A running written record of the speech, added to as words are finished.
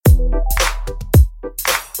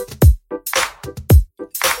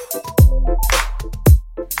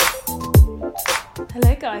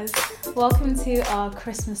guys, welcome to our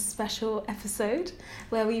Christmas special episode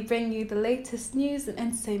where we bring you the latest news and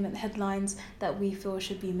entertainment headlines that we feel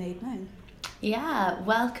should be made known. Yeah,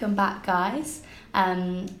 welcome back guys.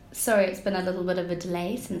 Sorry it's been a little bit of a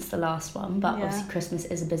delay since the last one, but obviously Christmas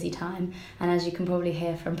is a busy time, and as you can probably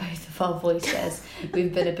hear from both of our voices,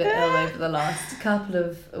 we've been a bit ill over the last couple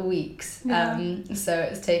of weeks. So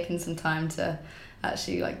it's taken some time to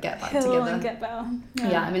actually get back together and get better.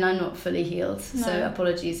 Yeah, I mean, I'm not fully healed, so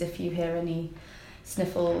apologies if you hear any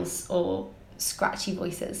sniffles or scratchy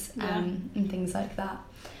voices and things like that.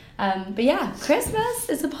 But yeah, Christmas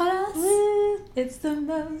is upon us. It's the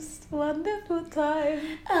most wonderful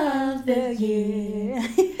time of the year.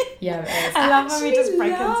 Yeah, it is. I love when we just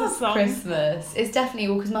break into song. Christmas. It's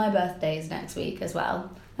definitely, because my birthday is next week as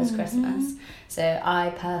well as Christmas. So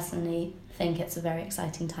I personally think it's a very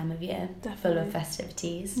exciting time of year, full of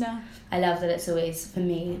festivities. I love that it's always, for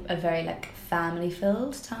me, a very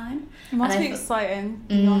family-filled time. It must be exciting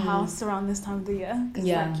in your house around this time of the year.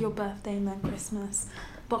 It's your birthday and then Christmas.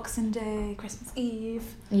 Boxing Day, Christmas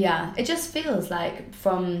Eve. Yeah, it just feels like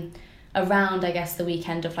from around, I guess, the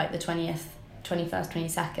weekend of the 20th, 21st,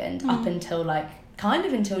 22nd up until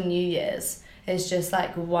until New Year's, it's just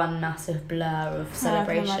one massive blur of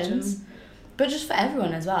celebrations. But just for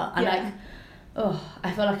everyone as well. And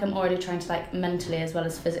I feel like I'm already trying to mentally as well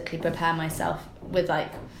as physically prepare myself with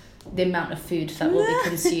the amount of food that will be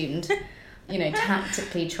consumed.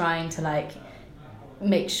 Tactically trying to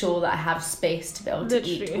make sure that I have space to be able to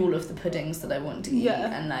eat all of the puddings that I want to eat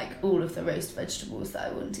and all of the roast vegetables that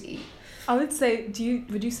I want to eat. I would say,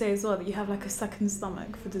 would you say as well that you have a second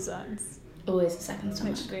stomach for desserts? Always a second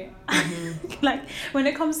stomach. Literally. When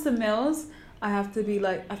it comes to meals, I have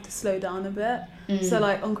to slow down a bit. So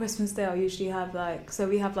on Christmas Day I'll usually have so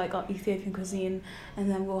we have our Ethiopian cuisine, and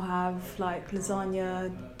then we'll have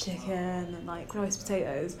lasagna, chicken and roast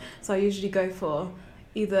potatoes. So I usually go for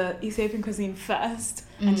either Ethiopian cuisine first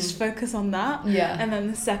and just focus on that. And then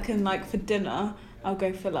the second for dinner I'll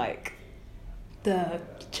go for the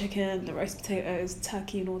chicken, the roast potatoes,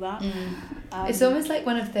 turkey and all that. It's almost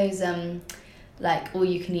one of those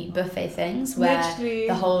all-you-can-eat buffet things where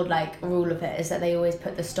the whole rule of it is that they always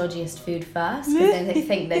put the stodgiest food first, because then they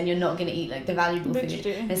think then you're not going to eat the valuable food.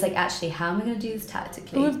 And it's actually, how am I going to do this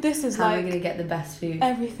tactically? Well, this is how am I going to get the best food?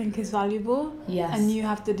 Everything is valuable. Yes. And you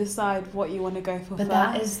have to decide what you want to go for but first.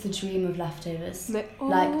 That is the dream of leftovers.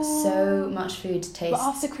 So much food tastes,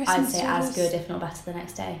 after Christmas, I'd say, as good if not better the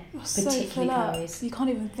next day. Particularly curries. You can't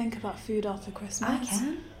even think about food after Christmas. I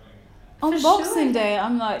can. On Boxing Day,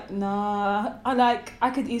 I'm nah.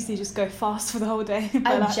 I could easily just go fast for the whole day.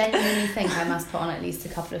 I genuinely think I must put on at least a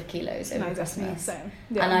couple of kilos over Christmas. Same.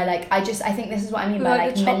 Yeah. And I think this is what I mean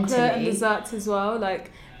by the mentally. chocolate and desserts as well.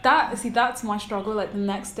 That. See, that's my struggle. The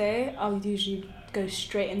next day, I'll usually go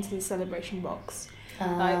straight into the celebration box.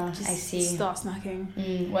 I see. Start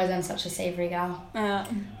snacking. Whereas I'm such a savoury gal. Yeah.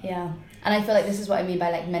 And I feel this is what I mean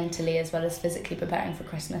by mentally as well as physically preparing for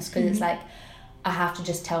Christmas, because it's I have to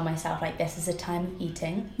just tell myself this is a time of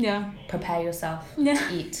eating. Yeah. Prepare yourself to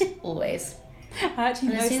eat always. I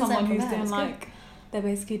actually know someone who's doing they're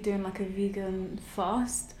basically doing a vegan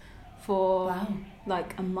fast for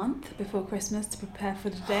a month before Christmas to prepare for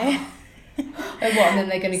the day. And then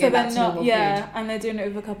they're going to go back to normal food. And they're doing it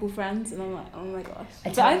with a couple friends, and I'm oh my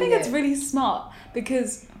gosh. I think it's really smart,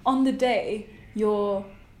 because on the day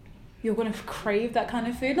you're going to crave that kind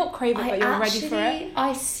of food. Not crave it, but you're ready for it.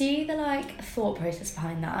 I see the thought process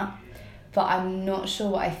behind that, but I'm not sure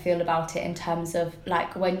what I feel about it in terms of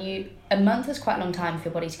when a month is quite a long time for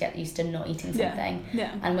your body to get used to not eating something.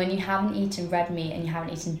 Yeah. And when you haven't eaten red meat and you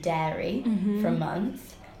haven't eaten dairy for a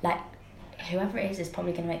month, whoever it is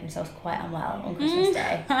probably going to make themselves quite unwell on Christmas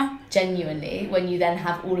Day. Genuinely, when you then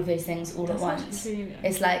have all of those things all at once,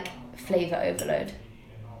 it's flavour overload.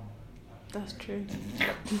 That's true.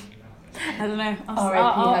 I don't know.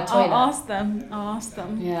 I'll ask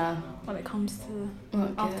them. Yeah. When it comes to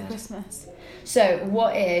after Christmas. So,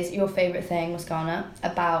 what is your favourite thing, Muskana,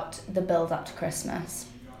 about the build up to Christmas?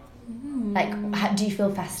 Do you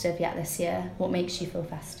feel festive yet this year? What makes you feel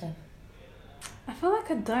festive? I feel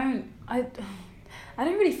I don't. I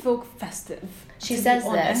don't really feel festive. She says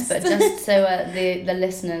this, but just so the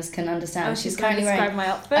listeners can understand, she's currently wearing my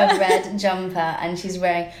outfit. A red jumper, and she's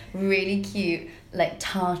wearing really cute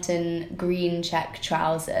tartan green check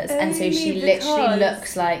trousers, and so she literally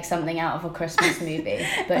looks like something out of a Christmas movie,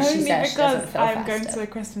 but she says she doesn't feel festive. I'm going to a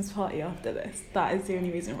Christmas party after this. That is the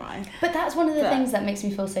only reason why. But that's one of the things that makes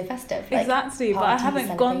me feel so festive. Exactly, but I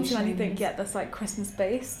haven't gone to anything yet that's Christmas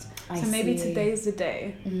based. So maybe today's the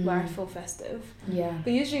day where I feel festive. Yeah.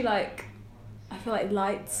 But usually I feel like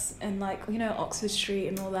lights and like, you know, Oxford Street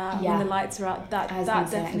and all that, Yeah. when the lights are out, that and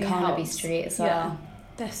definitely Carnaby helps. Street as well. Yeah.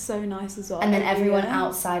 They're so nice as well. And then everyone year.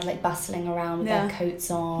 outside like bustling around with Yeah. their coats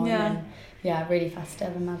on. Yeah. And really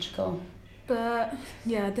festive and magical. But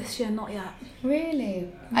yeah, this year not yet. Really?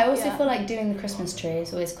 I also Yeah. feel like doing the Christmas tree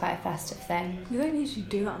is always quite a festive thing. We don't usually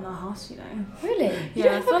do that in our house, you know. Really? You Yeah,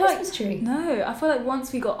 don't I have feel a like- Christmas tree? No, I feel like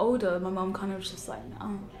once we got older, my mum kind of was just like,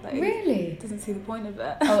 no. Like, Really? doesn't see the point of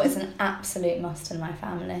it. Oh, it's an absolute must in my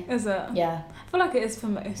family. Is it? Yeah. I feel like it is for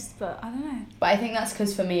most, but I don't know. But I think that's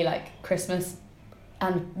because for me, like, Christmas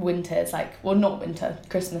and winter is like, well, not winter,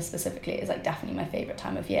 Christmas specifically is like definitely my favourite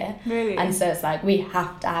time of year. Really? And so it's like, we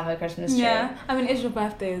have to have a Christmas tree. Yeah. I mean, it's your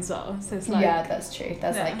birthday as well, so it's like... Yeah, that's true.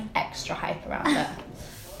 There's Yeah. like extra hype around it.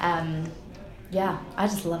 Yeah, I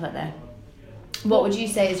just love it though. What would you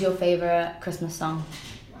say is your favourite Christmas song?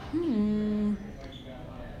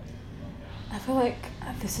 I feel like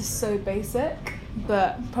this is so basic,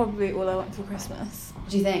 but probably All I Want for Christmas.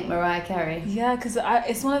 Do you think Mariah Carey? Yeah, because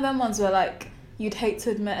it's one of them ones where like you'd hate to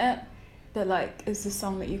admit it, but like it's the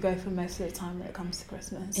song that you go for most of the time when it comes to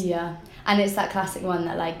Christmas. Yeah, and it's that classic one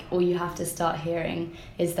that like all you have to start hearing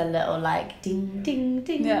is the little like ding ding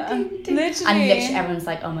ding Yeah, ding ding, literally. and literally everyone's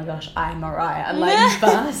like, oh my gosh, I'm Mariah, and like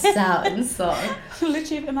bursts out in song.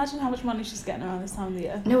 Literally, imagine how much money she's getting around this time of the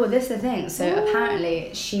year. No, well, this is the thing. So Ooh.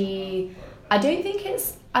 apparently I don't think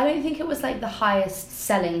it was like the highest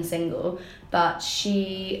selling single, but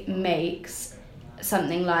she makes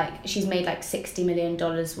something like, she's made like $60 million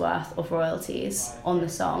worth of royalties on the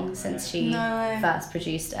song since she No way. first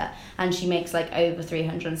produced it, and she makes like over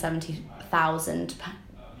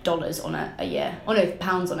 $370,000 on it a year. Oh no,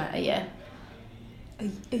 pounds on it a year.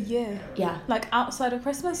 A year? Yeah. Like outside of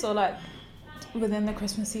Christmas or like within the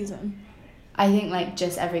Christmas season? I think like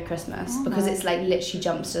just every Christmas, Oh, because nice. it's like literally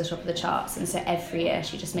jumps to the top of the charts, and so every year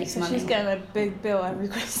she just makes So money. she's getting a big bill every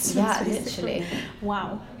Christmas. Yeah, basically. literally.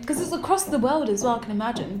 Wow. Because it's across the world as well, I can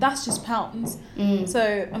imagine. That's just pounds. Mm.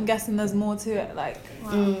 So I'm guessing there's more to it. Like,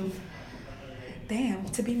 wow. Mm. Damn,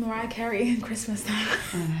 to be Mariah Carey in Christmas time.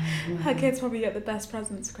 Her kids probably get the best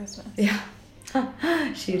presents for Christmas. Yeah.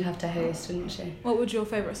 She'd have to host, wouldn't she? What would your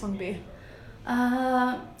favourite song be?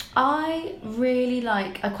 I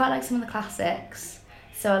quite like some of the classics.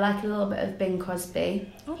 So I like a little bit of Bing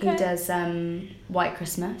Crosby. Okay. He does White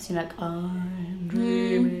Christmas. You know, like, I'm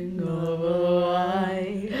dreaming of a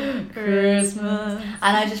white Christmas.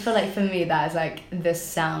 And I just feel like for me that is like the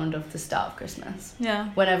sound of the start of Christmas. Yeah.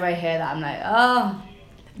 Whenever I hear that, I'm like, oh.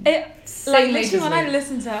 Like literally makes when I me-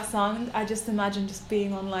 listen to that song, I just imagine just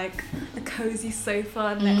being on like a cozy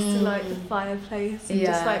sofa next to like the fireplace and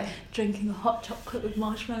just Yeah. like drinking a hot chocolate with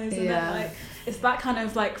marshmallows in Yeah. it. Like it's that kind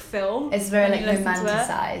of like feel. It's very when like you listen to it.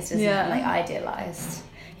 romanticized, isn't Yeah. it? Like idealized.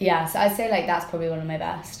 Yeah, so I'd say like that's probably one of my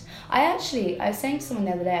best. I was saying to someone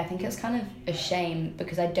the other day, I think it's kind of a shame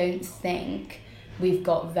because I don't think we've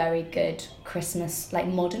got very good Christmas, like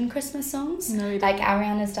modern Christmas songs. No, we don't. Like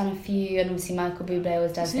Ariana's done a few, and obviously Michael Bublé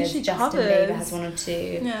always does It's his. usually Justin covers. Bieber has one or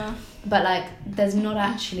two. Yeah. But like, there's not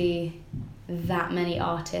actually that many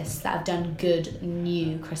artists that have done good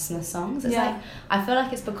new Christmas songs. It's Yeah. like, I feel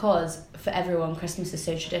like it's because for everyone Christmas is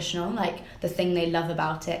so traditional. Like the thing they love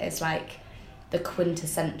about it is like the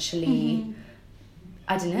quintessentially,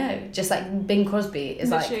 I don't know, just like Bing Crosby is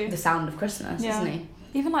Literally. like the sound of Christmas, Yeah. isn't he?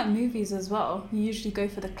 Even like movies as well. You usually go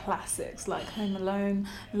for the classics like Home Alone,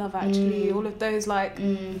 Love Actually, all of those like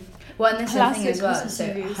Well, and this is the thing Classic as well. Christmas So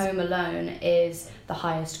movies. Home Alone is the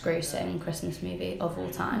highest grossing Christmas movie of all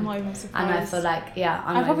I'm time. not even surprised. And I feel like, yeah,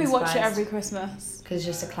 I'm I not probably even watch it surprised. every Christmas. Because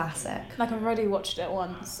it's just a classic. Like I've already watched it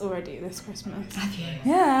once already this Christmas. Have you?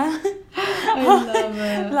 Yeah. I love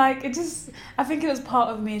it. Like it just, I think it was part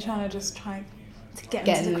of me trying to get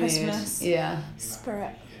Get into in the the Christmas mood. Yeah.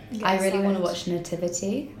 spirit. and get I really want to excited. watch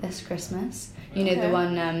Nativity this Christmas. You know, Okay. the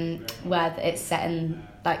one where it's set in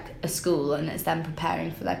like a school and it's them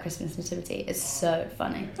preparing for their Christmas nativity. It's so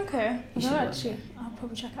funny. Okay. You No, should watch actually, I'll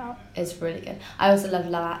probably check it out. It's really good. I also love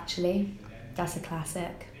Love Actually. That's a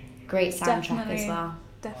classic. Great soundtrack Definitely. as well.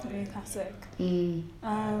 Definitely a classic.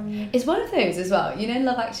 Mm. It's one of those as well. You know,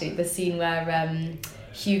 Love Actually, the scene where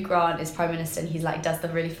Hugh Grant is Prime Minister and he's like does the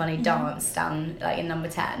really funny dance down like in number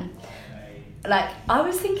 10. Like, I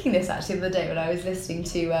was thinking this actually the other day when I was listening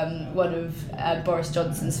to one of Boris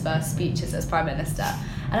Johnson's first speeches as Prime Minister,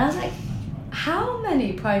 and I was like, how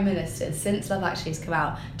many Prime Ministers since Love Actually has come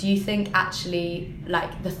out do you think actually,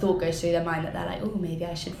 like, the thought goes through their mind that they're like, oh, maybe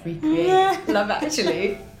I should recreate Love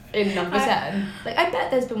Actually in number 10? Like, I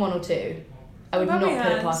bet there's been one or two. I would not Probably put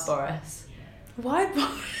it has. past Boris. Why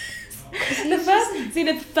Boris? The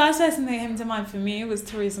first person that came to mind for me was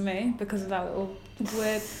Theresa May because of that little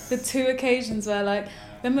weird. The two occasions where like,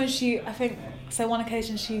 remember one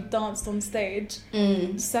occasion she danced on stage.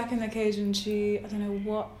 Second occasion I don't know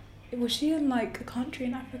what. Was she in like a country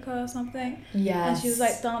in Africa or something? Yes. And she was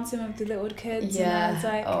like dancing with the little kids. Yeah. And I was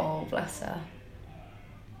like, oh, bless her.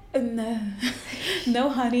 No,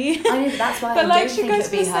 honey. I know, but that's why. But I like don't she think goes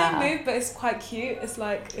for it'd the be same her. move, but it's quite cute. It's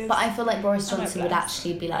like. But I feel like Boris Johnson would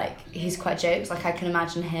actually be like, he's quite jokes. Like I can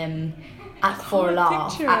imagine him for a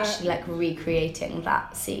laugh actually like recreating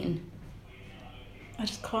that scene. I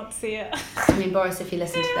just can't see it. I mean, Boris, if you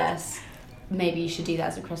listen to this, maybe you should do that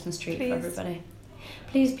as a Christmas treat for everybody.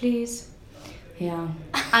 Please. Yeah.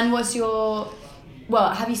 And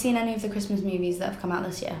have you seen any of the Christmas movies that have come out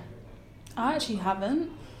this year? I actually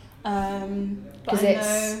haven't. Because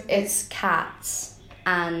it's Cats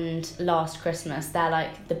and Last Christmas. They're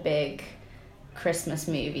like the big Christmas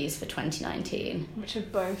movies for 2019. Which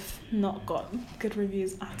have both not got good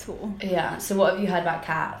reviews at all. Yeah, so what have you heard about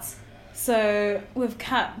Cats? So with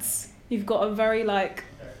Cats, you've got a very like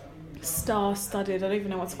star-studded, I don't even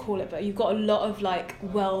know what to call it, but you've got a lot of like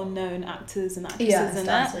well-known actors and actresses in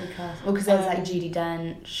it. Well, because there's like Judi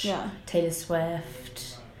Dench, Taylor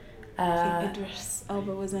Swift. I think Idris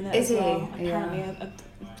Elba was in it as well. Apparently,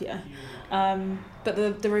 but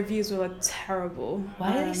the reviews were like terrible.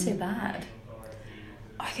 Why are they so bad?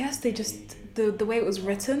 I guess they just the way it was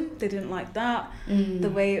written, they didn't like that. The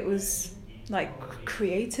way it was like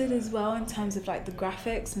created as well in terms of like the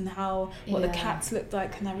graphics and what the cats looked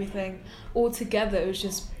like and everything. Altogether, it was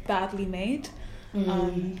just badly made.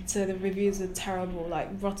 So the reviews are terrible. Like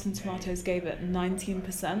Rotten Tomatoes gave it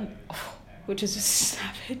 19%. Which is just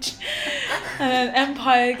savage. And then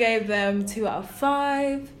Empire gave them 2 out of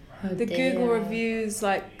 5. Google reviews,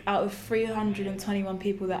 like out of 321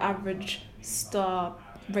 people, the average star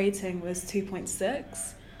rating was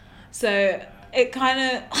 2.6. So it kind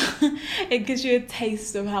of it gives you a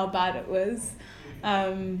taste of how bad it was.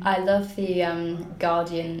 I love the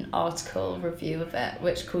Guardian article review of it,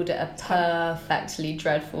 which called it a perfectly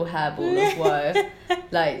dreadful hairball of woe.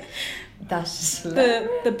 Like, that's just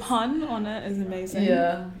the pun on it is amazing.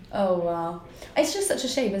 Yeah. Oh wow. It's just such a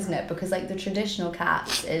shame, isn't it? Because like the traditional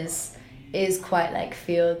Cats is quite like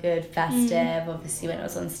feel good, festive. Obviously, when it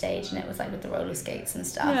was on stage and it was like with the roller skates and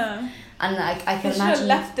stuff. Yeah. And like I can imagine. Should have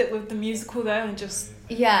left it with the musical though and just.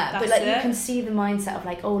 Yeah, but like you can see the mindset of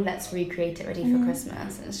like, oh, let's recreate it ready for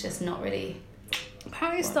Christmas, and it's just not really.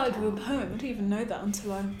 Apparently, it started with a poem. I didn't even know that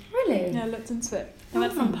until I. Really. Yeah, I looked into it. I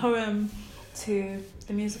went from poem to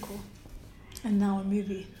the musical. And now a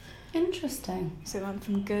movie. Interesting. So it went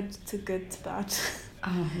from good to bad.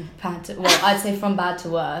 I'd say from bad to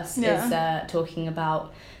worse is talking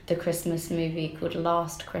about the Christmas movie called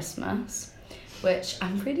Last Christmas, which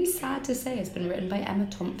I'm really sad to say has been written by Emma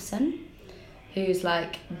Thompson, who's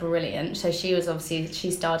like brilliant. So she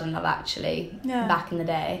starred in Love Actually back in the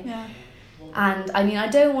day. Yeah. And I mean, I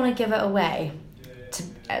don't want to give it away to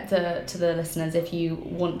the listeners if you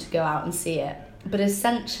want to go out and see it, but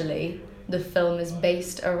essentially the film is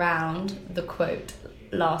based around the quote,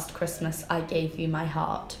 "Last Christmas I gave you my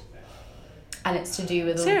heart." And it's to do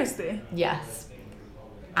with... Seriously? Yes.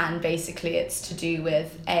 And basically it's to do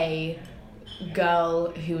with a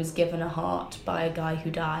girl who was given a heart by a guy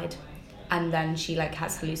who died. And then she like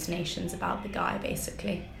has hallucinations about the guy,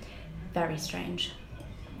 basically. Very strange.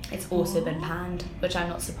 It's also been panned, which I'm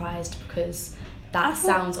not surprised because that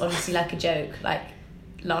sounds honestly like a joke. Like,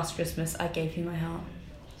 "Last Christmas I gave you my heart."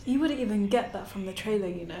 You wouldn't even get that from the trailer,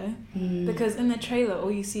 you know? Because in the trailer, all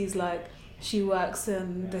you see is, like, she works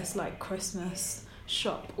in this, like, Christmas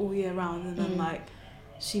shop all year round, and then, like,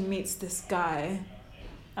 she meets this guy.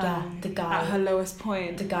 The guy. At her lowest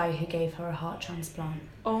point. The guy who gave her a heart transplant.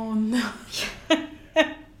 Oh, no.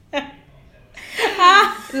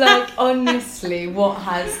 Like, honestly, what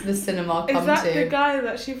has the cinema come to? Is that the guy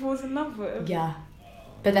that she falls in love with? Yeah.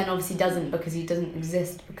 But then obviously doesn't, because he doesn't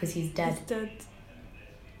exist, because he's dead. He's dead.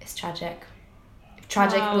 It's tragic.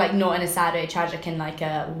 Tragic, like not in a sad way, tragic in like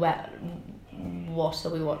a what are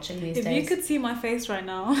we watching these days? If you could see my face right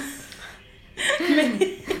now.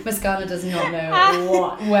 Mascana does not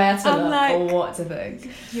know where to look like, or what to think.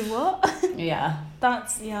 You what? Yeah.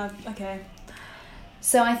 Okay.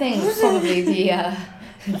 So I think probably the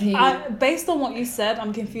based on what you said,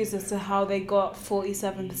 I'm confused as to how they got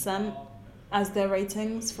 47% as their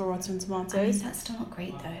ratings for Rotten Tomatoes. I mean, that's still not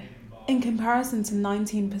great though. In comparison to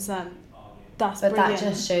 19%, that's brilliant. That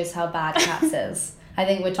just shows how bad Cats is. I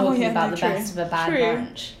think we're talking about the best of a bad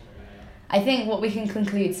bunch. I think what we can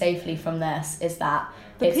conclude safely from this is that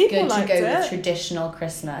it's people good to liked go it. with traditional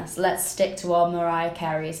Christmas. Let's stick to our Mariah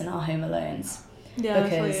Careys and our Home Alones. Yeah,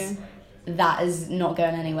 Because that is not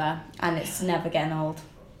going anywhere and it's never getting old.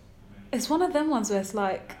 it's one of them ones where it's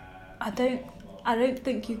like, I don't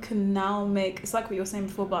think you can now make, it's like what you were saying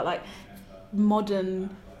before about like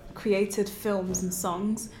modern created films and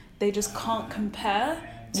songs, they just can't compare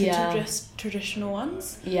to traditional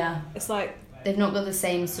ones. Yeah. It's like, they've not got the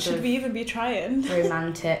same sort should of we even be trying?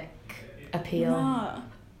 romantic appeal. Nah,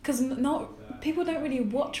 because people don't really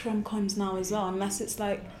watch rom-coms now as well, unless it's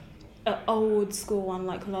like an old school one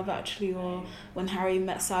like Love Actually or When Harry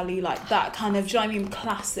Met Sally, like that kind of, do you know what I mean,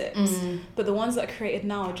 classics. But the ones that are created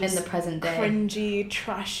now are just in the present day, cringy,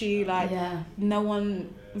 trashy, like no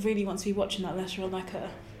one really wants to be watching that unless you're in like a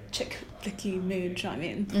chick flicky mood, do you know what I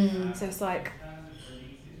mean? So it's like,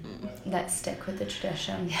 let's stick with the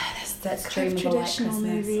tradition. Yeah, let's dream of a white traditional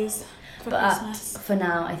Christmas. movies for But Christmas. for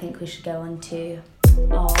now, I think we should go on to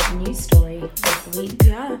our news story of the week.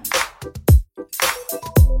 Yeah.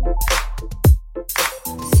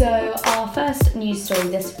 So our first news story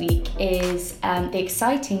this week is the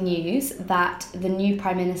exciting news that the new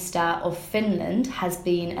Prime Minister of Finland has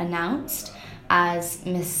been announced as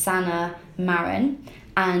Miss Sanna Marin,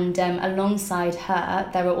 and alongside her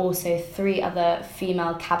there are also 3 other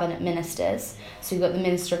female cabinet ministers. So we've got the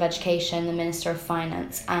Minister of Education, the Minister of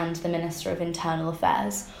Finance and the Minister of Internal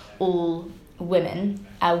Affairs, all women,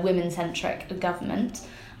 a women-centric government.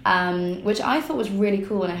 Which I thought was really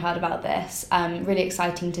cool when I heard about this. Really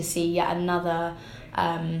exciting to see yet another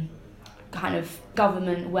kind of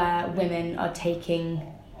government where women are taking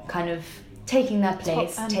their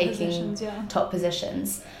place, top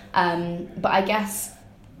positions. But I guess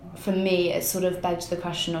for me it sort of begs the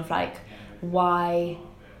question of like, why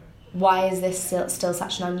is this still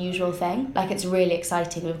such an unusual thing? Like, it's really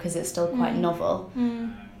exciting because it's still quite novel.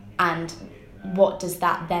 And what does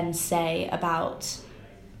that then say about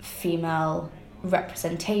female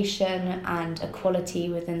representation and equality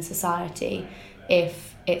within society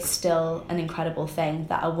if it's still an incredible thing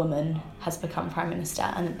that a woman has become Prime Minister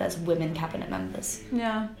and that there's women cabinet members?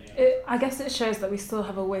 Yeah, I guess it shows that we still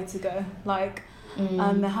have a way to go. Like,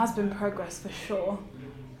 there has been progress for sure,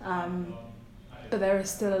 but there is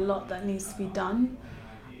still a lot that needs to be done.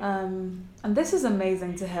 And this is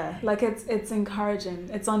amazing to hear. Like, it's encouraging.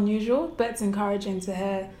 It's unusual, but it's encouraging to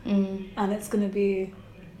hear. And it's going to be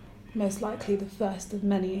most likely the first of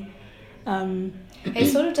many. It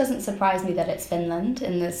sort of doesn't surprise me that it's Finland,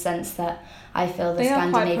 in the sense that I feel the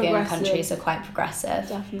Scandinavian countries are quite progressive.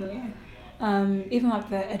 Definitely. Even like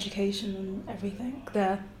their education and everything.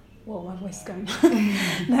 My voice is going.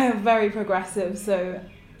 They're very progressive. So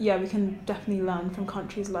yeah, we can definitely learn from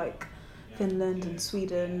countries like Finland and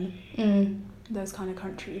Sweden, those kind of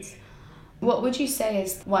countries. What would you say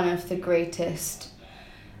is one of the greatest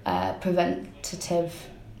preventative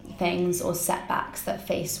things or setbacks that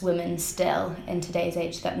face women still in today's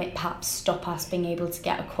age that may perhaps stop us being able to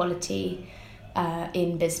get equality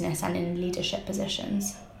in business and in leadership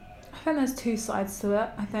positions? I think there's 2 sides to it.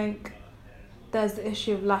 I think there's the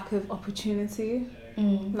issue of lack of opportunity,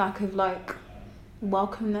 lack of like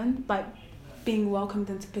welcoming, like being welcomed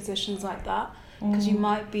into positions like that, because you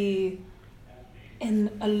might be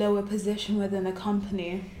in a lower position within a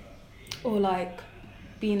company, or like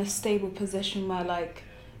be in a stable position where like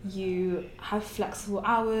you have flexible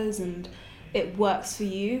hours and it works for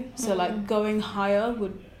you. So like going higher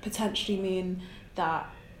would potentially mean that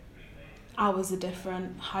hours are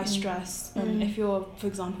different, high stress, and if you're, for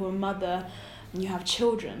example, a mother and you have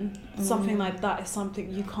children, something like that is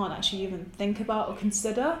something you can't actually even think about or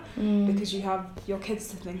consider because you have your kids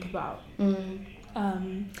to think about.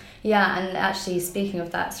 Yeah, and actually speaking of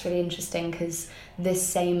that, it's really interesting because this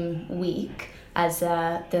same week as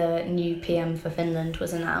the new PM for Finland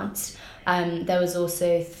was announced, there was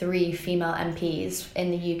also 3 female MPs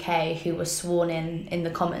in the UK who were sworn in the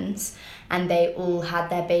Commons, and they all had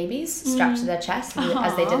their babies strapped to their chest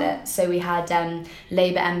as they did it. So we had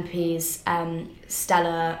Labour MPs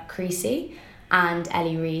Stella Creasy and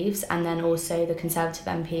Ellie Reeves, and then also the Conservative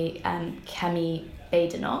MP Kemi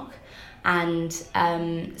Badenoch. And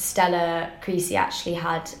Stella Creasy actually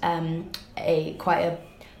had quite a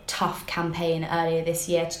tough campaign earlier this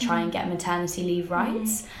year to try and get maternity leave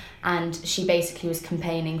rights, and she basically was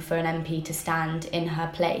campaigning for an MP to stand in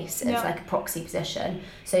her place as like a proxy position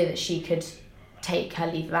so that she could take her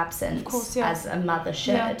leave of absence as a mother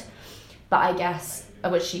should. But I guess,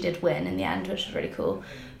 which she did win in the end, which was really cool,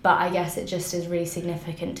 but I guess it just is really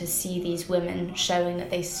significant to see these women showing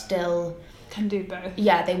that they still can do both.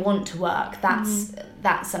 Yeah, they want to work. That's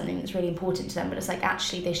something that's really important to them, but it's like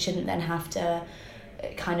actually they shouldn't then have to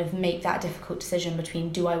kind of make that difficult decision between,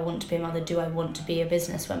 do I want to be a mother, do I want to be a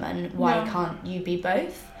businesswoman? Why can't you be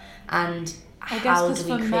both? And how do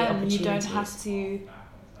we create opportunities? You don't have to.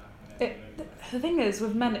 The thing is,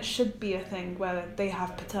 with men, it should be a thing where they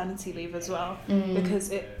have paternity leave as well,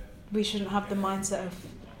 because we shouldn't have the mindset of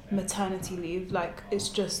maternity leave, like it's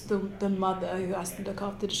just the mother who has to look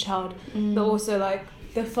after the child, but also like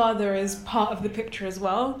the father is part of the picture as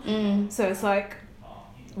well. So it's like,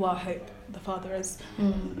 well, I hope the father is,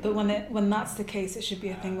 but when that's the case, it should be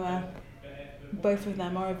a thing where both of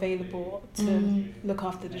them are available to look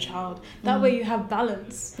after the child. That way you have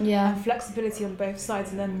balance and flexibility on both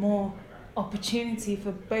sides, and then more opportunity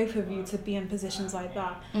for both of you to be in positions like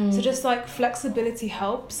that. So just like flexibility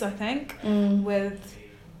helps, I think, with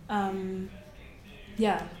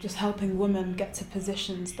just helping women get to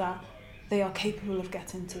positions that they are capable of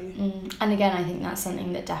getting to. And again, I think that's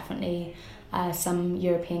something that definitely some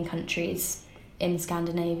European countries in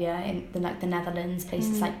Scandinavia, in the Netherlands,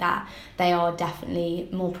 places like that, they are definitely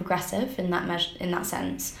more progressive in that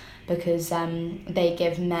sense, because they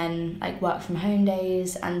give men like work from home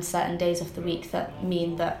days and certain days of the week that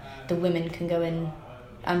mean that the women can go in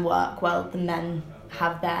and work while the men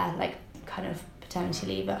have their like kind of paternity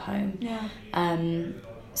leave at home.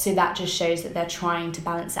 So that just shows that they're trying to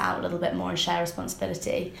balance it out a little bit more and share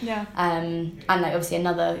responsibility. And like obviously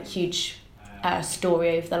another huge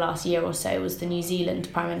story over the last year or so was the New Zealand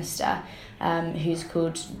Prime Minister, who's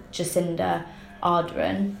called Jacinda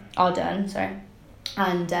Ardern,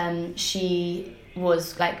 and she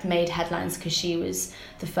was like made headlines because she was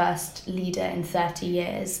the first leader in 30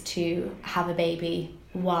 years to have a baby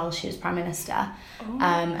while she was Prime Minister.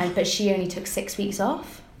 But she only took 6 weeks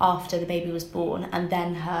off after the baby was born, and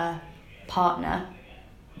then her partner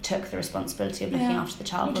took the responsibility of looking after the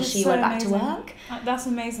child while she went back to work. That's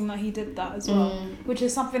amazing that he did that as well, which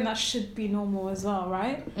is something that should be normal as well,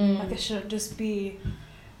 right? Like it shouldn't just be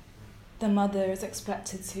the mother is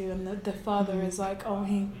expected to and the father is like, oh,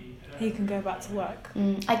 he can go back to work.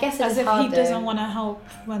 I guess it's as if hard he doesn't want to help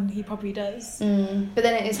when he probably does. But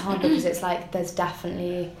then it is hard because it's like there's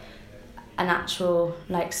definitely an actual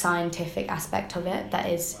like scientific aspect of it that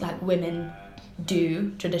is like women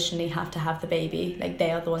do traditionally have to have the baby, like they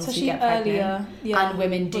are the ones who get pregnant, and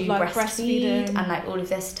women do like breastfeed and like all of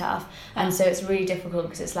this stuff, and so it's really difficult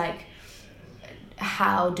because it's like,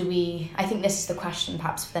 how do we, I think this is the question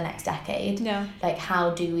perhaps for the next decade, like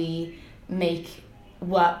how do we make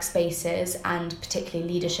workspaces and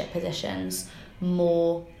particularly leadership positions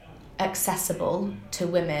more accessible to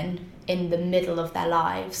women in the middle of their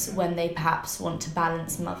lives when they perhaps want to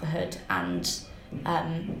balance motherhood and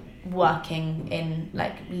working in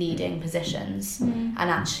like leading positions, and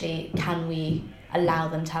actually can we allow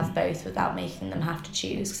them to have both without making them have to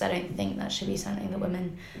choose, because I don't think that should be something that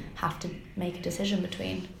women have to make a decision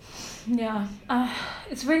between.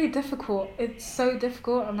 It's really difficult. It's so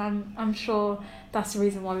difficult, and I'm sure that's the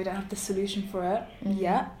reason why we don't have the solution for it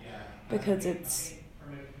yet, because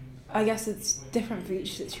I guess it's different for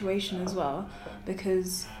each situation as well,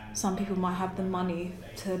 because some people might have the money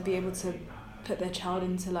to be able to put their child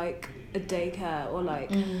into like a daycare or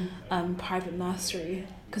like private nursery,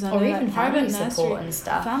 because I know even like private family support and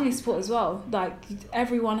stuff, family support as well, like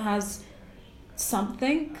everyone has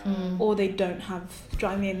something or they don't have, do you know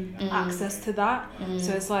what I mean, access to that.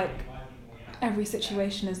 So it's like every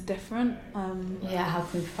situation is different. How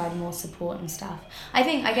can we provide more support and stuff? I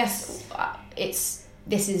guess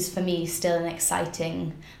this is for me still an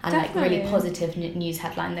exciting and like really positive news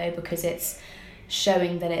headline though, because it's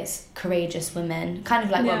showing that it's courageous women, kind of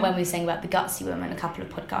like when we were saying about the gutsy women a couple of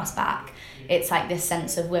podcasts back. It's like this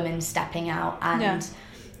sense of women stepping out and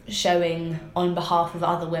showing on behalf of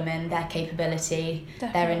other women their capability,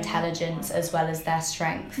 their intelligence, as well as their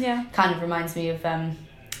strength. Kind of reminds me of in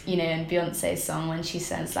Beyonce's song when she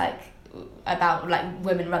says like about like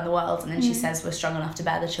women run the world, and then she says we're strong enough to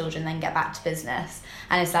bear the children, then get back to business.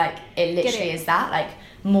 And it's like it literally is that, like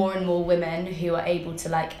more and more women who are able to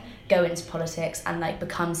like go into politics and like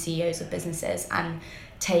become CEOs of businesses and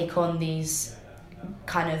take on these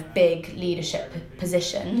kind of big leadership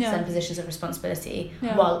positions and positions of responsibility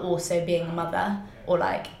while also being a mother or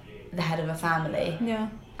like the head of a family.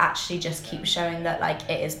 Actually just keep showing that like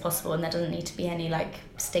it is possible and there doesn't need to be any like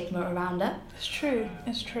stigma around it. It's true.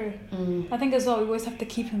 I think as well we always have to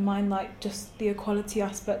keep in mind like just the equality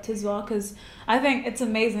aspect as well, because I think it's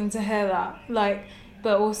amazing to hear that, like,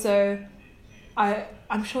 but also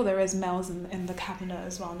I'm sure there is males in the cabinet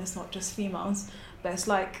as well, and it's not just females, but it's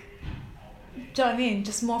like, do you know what I mean,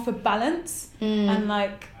 just more for balance and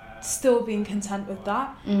like still being content with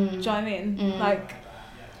that. Do you know what I mean? Like,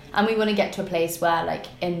 and we want to get to a place where like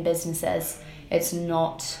in businesses it's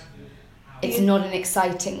not an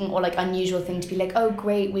exciting or like unusual thing to be like, oh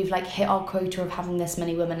great, we've like hit our quota of having this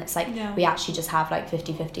many women. It's like we actually just have like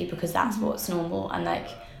 50-50 because that's what's normal, and like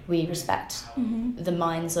we respect the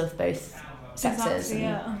minds of both sexes.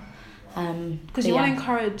 Exactly, because you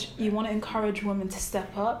want to encourage women to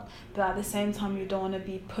step up, but at the same time you don't want to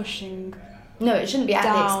be pushing. No, it shouldn't be at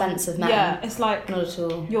the expense of men. Yeah, it's like not at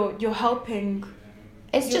all. You're helping.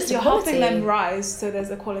 You're helping them rise, so there's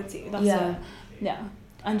equality. That's it. Yeah.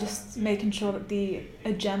 And just making sure that the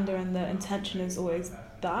agenda and the intention is always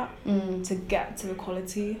that, to get to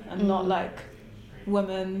equality, and not like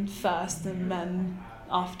women first and men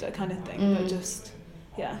after kind of thing, but just,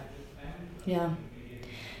 yeah.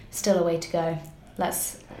 Still a way to go.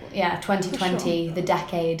 2020, the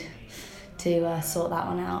decade to sort that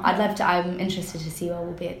one out. I'm interested to see where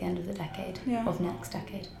we'll be at the end of the decade, of next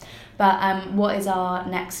decade. But what is our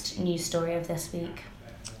next news story of this week?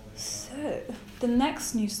 So, the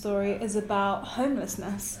next news story is about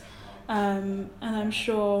homelessness, and I'm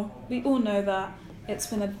sure we all know that it's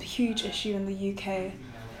been a huge issue in the UK,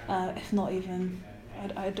 if not even,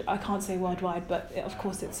 I can't say worldwide, but of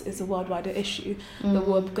course it's a worldwide issue, but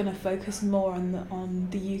we're going to focus more on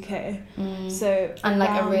the UK. So and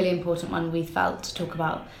like a really important one we felt to talk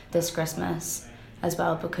about this Christmas as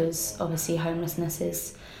well, because obviously homelessness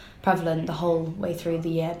is prevalent the whole way through the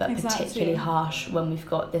year, but particularly harsh when we've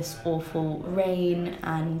got this awful rain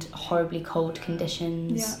and horribly cold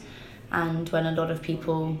conditions, and when a lot of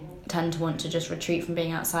people tend to want to just retreat from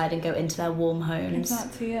being outside and go into their warm homes,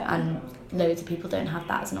 and loads of people don't have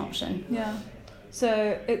that as an option.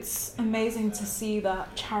 So it's amazing to see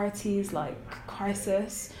that charities like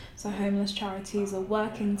Crisis, so homeless charities, are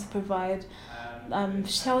working to provide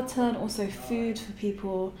shelter and also food for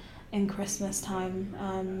people in Christmas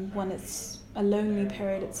time, when it's a lonely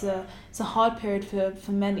period. It's a hard period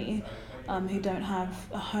for many who don't have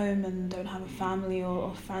a home and don't have a family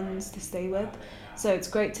or friends to stay with. So it's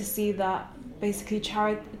great to see that basically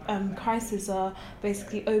Crisis are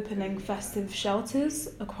basically opening festive shelters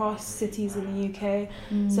across cities in the UK.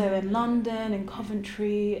 So in London, in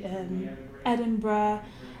Coventry, in Edinburgh,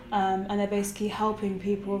 and they're basically helping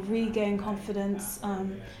people regain confidence,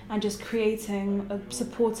 and just creating a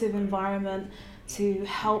supportive environment to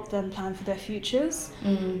help them plan for their futures.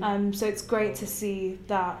 So it's great to see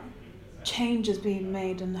that change is being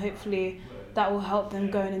made, and hopefully that will help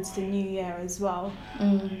them going into the new year as well.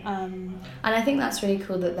 And I think that's really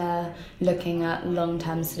cool that they're looking at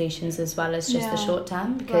long-term solutions as well as just the short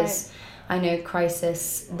term, because I know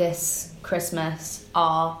Crisis this Christmas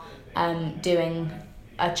are doing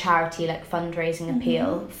a charity like fundraising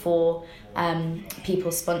appeal for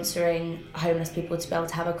people sponsoring homeless people to be able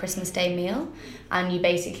to have a Christmas Day meal, and you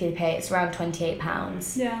basically pay, it's around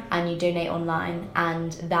 £28, and you donate online,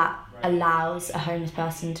 and that allows a homeless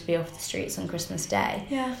person to be off the streets on Christmas Day.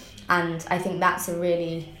 And I think that's a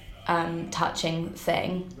really touching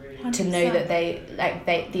thing 100%. To know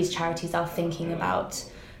that these charities are thinking about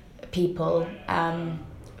people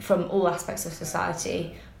from all aspects of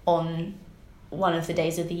society on one of the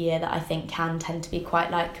days of the year that I think can tend to be quite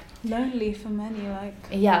like lonely for many,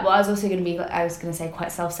 well, I was going to say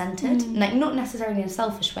quite self-centered, like not necessarily in a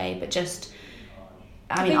selfish way, but just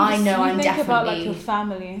I mean, I know I'm definitely... You think about like your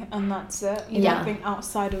family and that's it. You don't think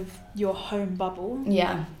outside of your home bubble.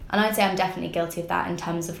 Yeah, and I'd say I'm definitely guilty of that in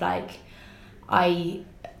terms of like, I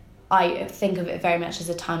think of it very much as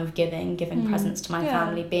a time of giving presents to my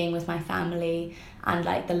family, being with my family, and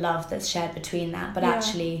like the love that's shared between that. But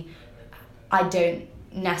actually, I don't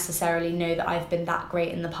necessarily know that I've been that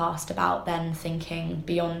great in the past about then thinking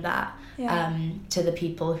beyond that. To the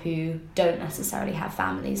people who don't necessarily have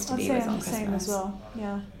families to be with on Christmas. Same as well.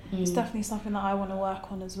 It's definitely something that I want to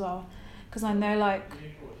work on as well, because I know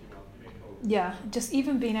just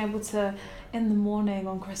even being able to in the morning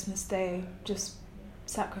on Christmas Day just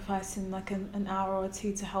sacrificing like an hour or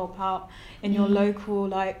two to help out in your local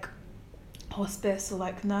like hospice or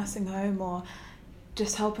like nursing home, or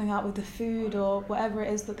just helping out with the food or whatever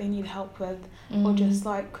it is that they need help with, or just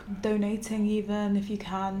like donating even if you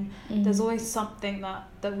can. There's always something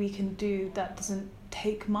that we can do that doesn't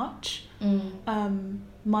take much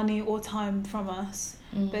money or time from us,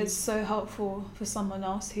 but it's so helpful for someone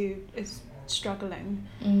else who is struggling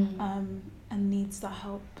and needs that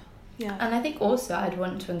help. And I think also I'd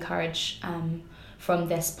want to encourage from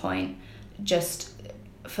this point just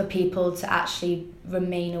for people to actually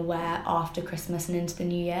remain aware after Christmas and into the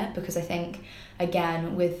new year, because I think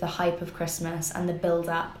again with the hype of Christmas and the build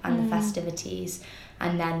up and the festivities,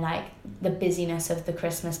 and then like the busyness of the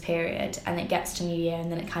Christmas period, and it gets to New Year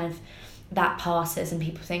and then it kind of that passes and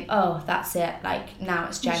people think, oh, that's it, like now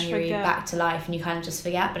it's January, back to life, and you kind of just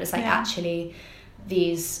forget. But it's like actually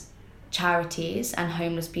these charities and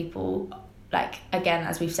homeless people, like, again,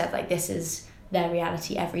 as we've said, like this is their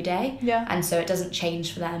reality every day, and so it doesn't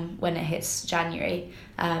change for them when it hits January,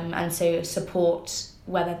 and so support,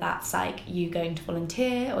 whether that's like you going to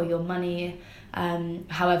volunteer or your money,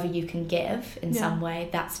 however you can give in some way,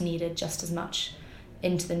 that's needed just as much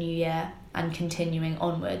into the new year and continuing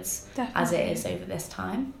onwards as it is over this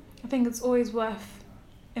time. I think it's always worth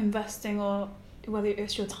investing, or whether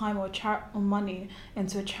it's your time or money,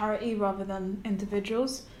 into a charity rather than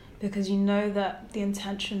individuals, because you know that the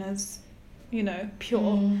intention is, you know,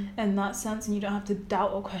 pure in that sense, and you don't have to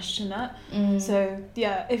doubt or question it. So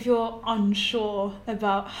yeah, if you're unsure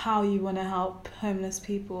about how you want to help homeless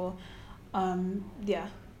people,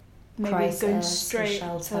 maybe crisis, going straight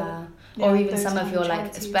shelter, or even some of your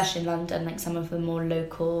charities. Like, especially in London, like some of the more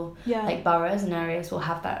local like boroughs and areas will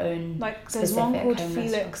have their own, like there's one called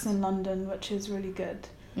Felix in London, which is really good.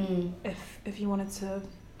 If you wanted to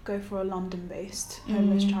go for a London based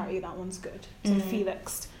homeless charity, that one's good. So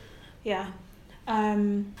Felix.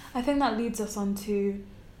 I think that leads us on to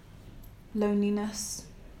loneliness,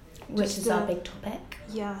 which is our big topic.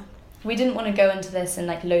 We didn't want to go into this in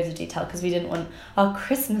like loads of detail because we didn't want our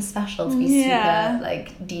Christmas special to be super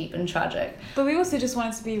like deep and tragic. But we also just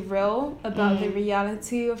wanted to be real about the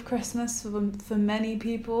reality of Christmas for many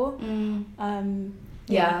people.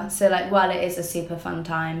 So like, while it is a super fun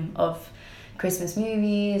time of Christmas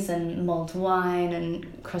movies and mulled wine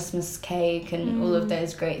and Christmas cake and all of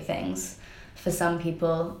those great things, for some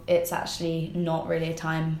people it's actually not really a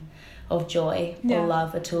time of joy or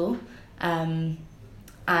love at all.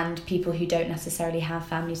 And people who don't necessarily have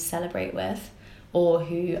family to celebrate with, or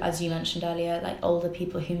who, as you mentioned earlier, like older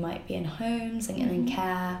people who might be in homes and in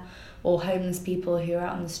care, or homeless people who are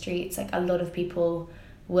out on the streets, like a lot of people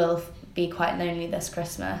will be quite lonely this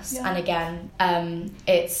Christmas. And again,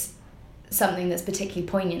 it's something that's particularly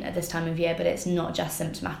poignant at this time of year, but it's not just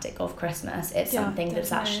symptomatic of Christmas. It's something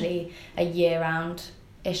that's actually a year-round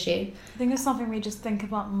issue. I think it's something we just think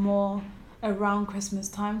about more around Christmas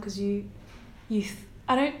time, because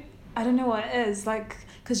I don't know what it is, like,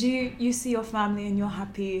 because you see your family and you're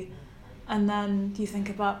happy, and then you think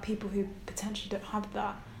about people who potentially don't have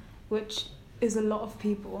that, which is a lot of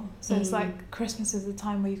people. So it's like Christmas is a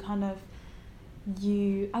time where you kind of,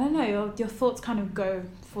 I don't know, your thoughts kind of go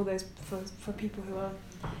for those for people who are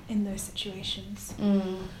in those situations.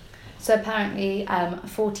 So apparently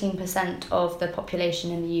 14% of the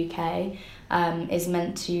population in the UK is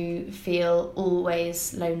meant to feel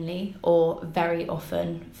always lonely or very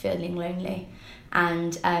often feeling lonely.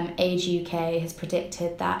 And Age UK has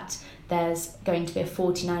predicted that there's going to be a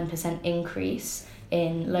 49% increase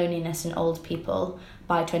in loneliness in old people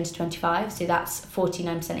by 2025. So that's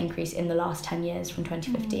 49% increase in the last 10 years from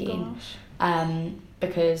 2015.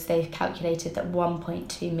 Because they've calculated that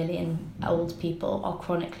 1.2 million old people are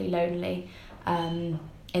chronically lonely in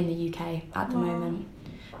the UK at the moment,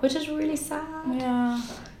 which is really sad.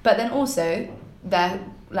 But then also,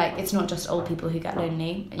 it's not just old people who get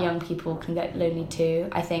lonely. Young people can get lonely too.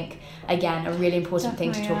 I think, again, a really important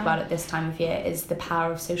thing to talk about at this time of year is the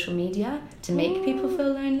power of social media to make people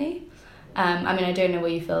feel lonely. I mean, I don't know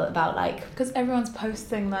what you feel about, like... Because everyone's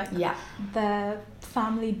posting, like, their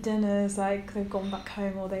family dinners, like, they've gone back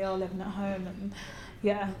home or they are living at home, and,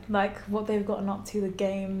 like, what they've gotten up to, the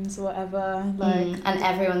games or whatever, like... And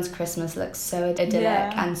everyone's Christmas looks so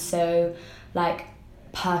idyllic and so, like,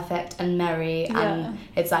 perfect and merry, and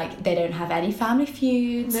it's like they don't have any family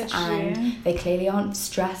feuds. Literally. And they clearly aren't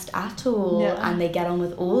stressed at all, and they get on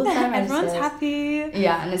with all of their relatives. Everyone's happy.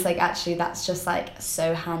 And it's like, actually, that's just like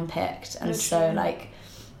so handpicked and so like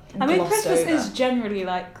I mean, Christmas is generally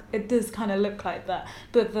like, it does kind of look like that,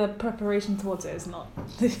 but the preparation towards it is not.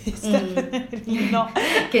 It's definitely not.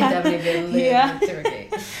 It can definitely be a little tricky.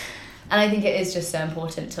 And I think it is just so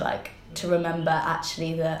important to remember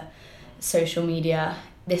actually that social media,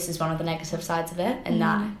 this is one of the negative sides of it, and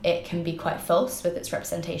that it can be quite false with its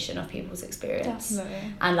representation of people's experience.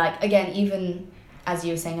 Definitely. And like, again, even as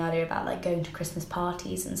you were saying earlier about like going to Christmas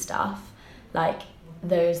parties and stuff, like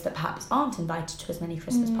those that perhaps aren't invited to as many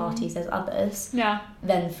Christmas parties as others,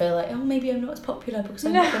 then feel like, oh, maybe I'm not as popular because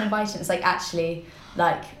I'm not been invited. It's like, actually,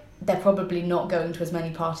 like, they're probably not going to as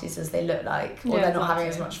many parties as they look like, or they're not having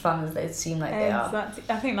as much fun as they seem like they are.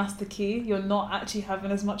 I think that's the key. You're not actually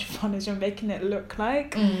having as much fun as you're making it look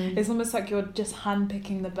like. It's almost like you're just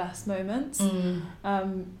handpicking the best moments,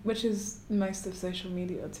 which is most of social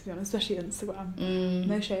media, to be honest, especially Instagram.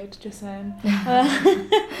 No shade, just saying. No,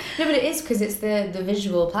 but it is, because it's the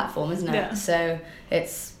visual platform, isn't it? So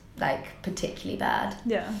it's like particularly bad.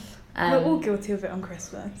 Yeah. We're all guilty of it on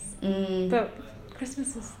Christmas. But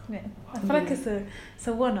Christmas is, I feel like it's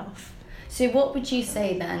a one-off. So what would you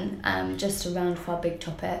say then, just to round off our big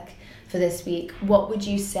topic for this week, what would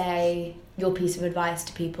you say your piece of advice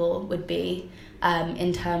to people would be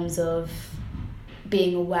in terms of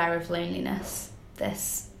being aware of loneliness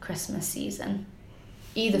this Christmas season,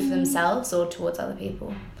 either for themselves or towards other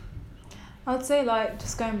people? I would say, like,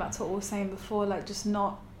 just going back to what we were saying before, like, just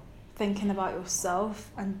not thinking about yourself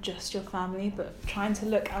and just your family, but trying to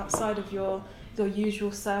look outside of your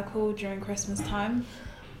usual circle during Christmas time,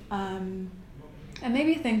 and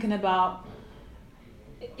maybe thinking about,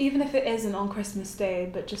 even if it isn't on Christmas Day,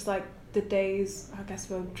 but just like the days, I guess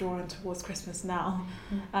we're drawing towards Christmas now,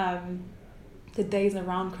 the days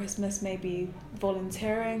around Christmas, maybe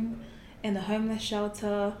volunteering in a homeless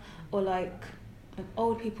shelter or like an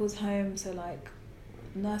old people's home, so like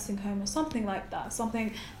nursing home or something like that,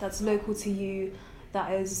 something that's local to you,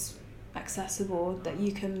 that is accessible, that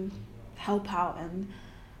you can help out. And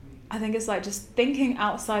I think it's like just thinking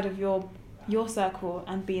outside of your circle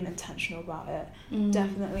and being intentional about it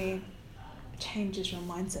definitely changes your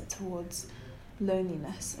mindset towards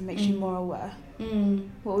loneliness and makes you more aware.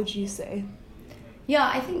 What would you say? Yeah,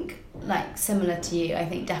 I think, like, similar to you, I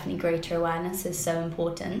think definitely greater awareness is so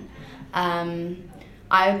important.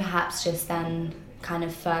 I would perhaps just then kind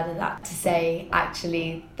of further that to say,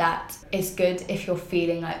 actually, that it's good if you're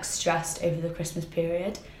feeling like stressed over the Christmas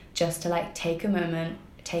period, just to like take a moment,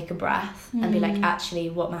 take a breath and be like, actually,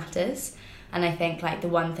 what matters? And I think like the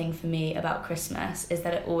one thing for me about Christmas is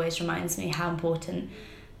that it always reminds me how important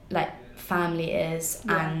like family is,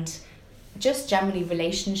 and just generally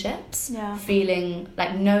relationships, feeling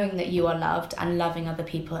like knowing that you are loved and loving other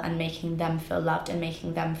people and making them feel loved and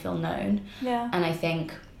making them feel known. And I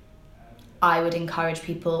think I would encourage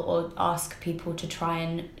people or ask people to try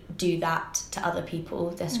and do that to other people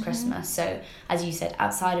this Christmas. So as you said,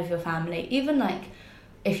 outside of your family, even like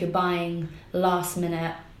if you're buying last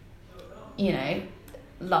minute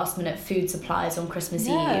food supplies on Christmas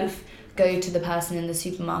Eve, go to the person in the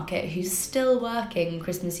supermarket who's still working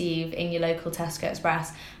Christmas Eve in your local Tesco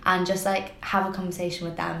Express and just like have a conversation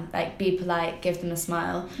with them, like be polite, give them a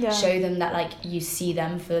smile, show them that like you see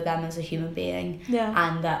them for them as a human being,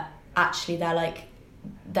 and that actually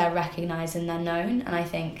they're recognised and they're known. And I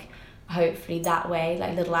think hopefully that way,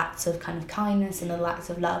 like little acts of kind of kindness and little acts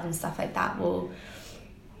of love and stuff like that will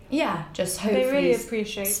just hopefully they really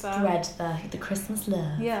appreciate spread the Christmas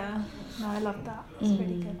love. No, I love that. It's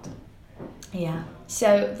really good.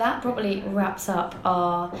 So that probably wraps up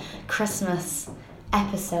our Christmas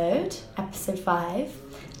episode 5.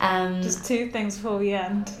 Just 2 things before we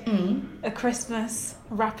end. A Christmas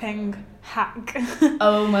wrapping hack.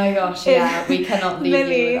 Oh my gosh, we cannot leave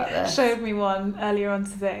you without this. Lily showed me one earlier on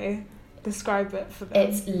today. Describe it for them.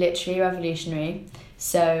 It's literally revolutionary.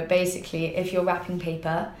 So basically, if your wrapping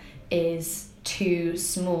paper is too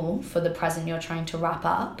small for the present you're trying to wrap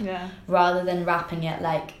up, rather than wrapping it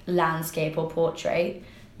like landscape or portrait,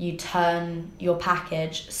 you turn your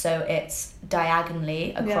package so it's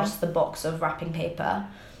diagonally across the box of wrapping paper,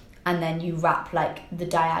 and then you wrap like the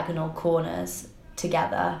diagonal corners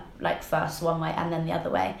together, like first one way and then the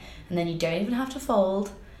other way, and then you don't even have to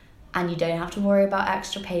fold and you don't have to worry about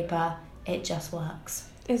extra paper. It just works.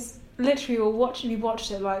 It's literally we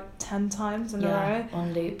watched it like 10 times in a row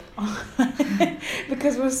on loop.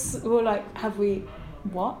 Because we're like, have we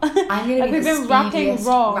what? I'm gonna like be we've been wrapping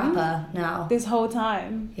wrong rapper now this whole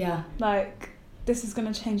time. Like this is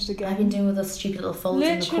gonna change the game. I've been doing all those stupid little folds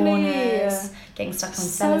in the corners, getting stuck on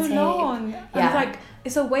sellotape. So long. And like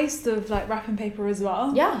it's a waste of like wrapping paper as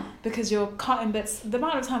well. Because you're cutting bits. The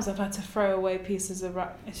amount of times I've had to throw away pieces of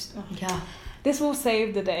wrap. This will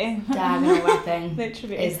save the day. Diagonal wrapping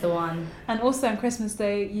literally is the one. And also on Christmas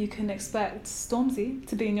Day, you can expect Stormzy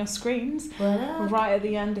to be in your screens right at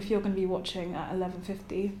the end if you're going to be watching at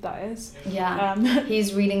 11:50. That is.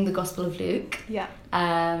 He's reading the Gospel of Luke.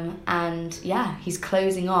 And he's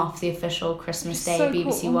closing off the official Christmas Day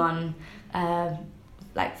BBC One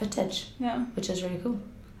like footage. Which is really cool.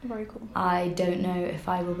 Very cool. I don't know if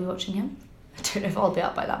I will be watching him. I don't know if I'll be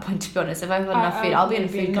up by that point, to be honest. If I've got enough food, I'll be in a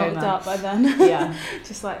food coma. Knocked out by then.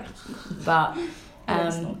 Just like... But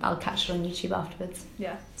I'll catch it on YouTube afterwards.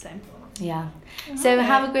 Same. So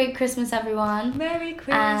have a great Christmas, everyone. Merry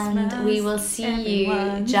Christmas. And we will see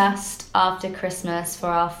you just after Christmas for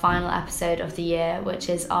our final episode of the year, which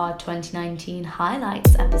is our 2019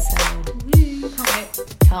 highlights episode.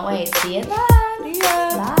 Can't wait. See you then. See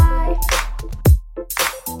ya. Bye.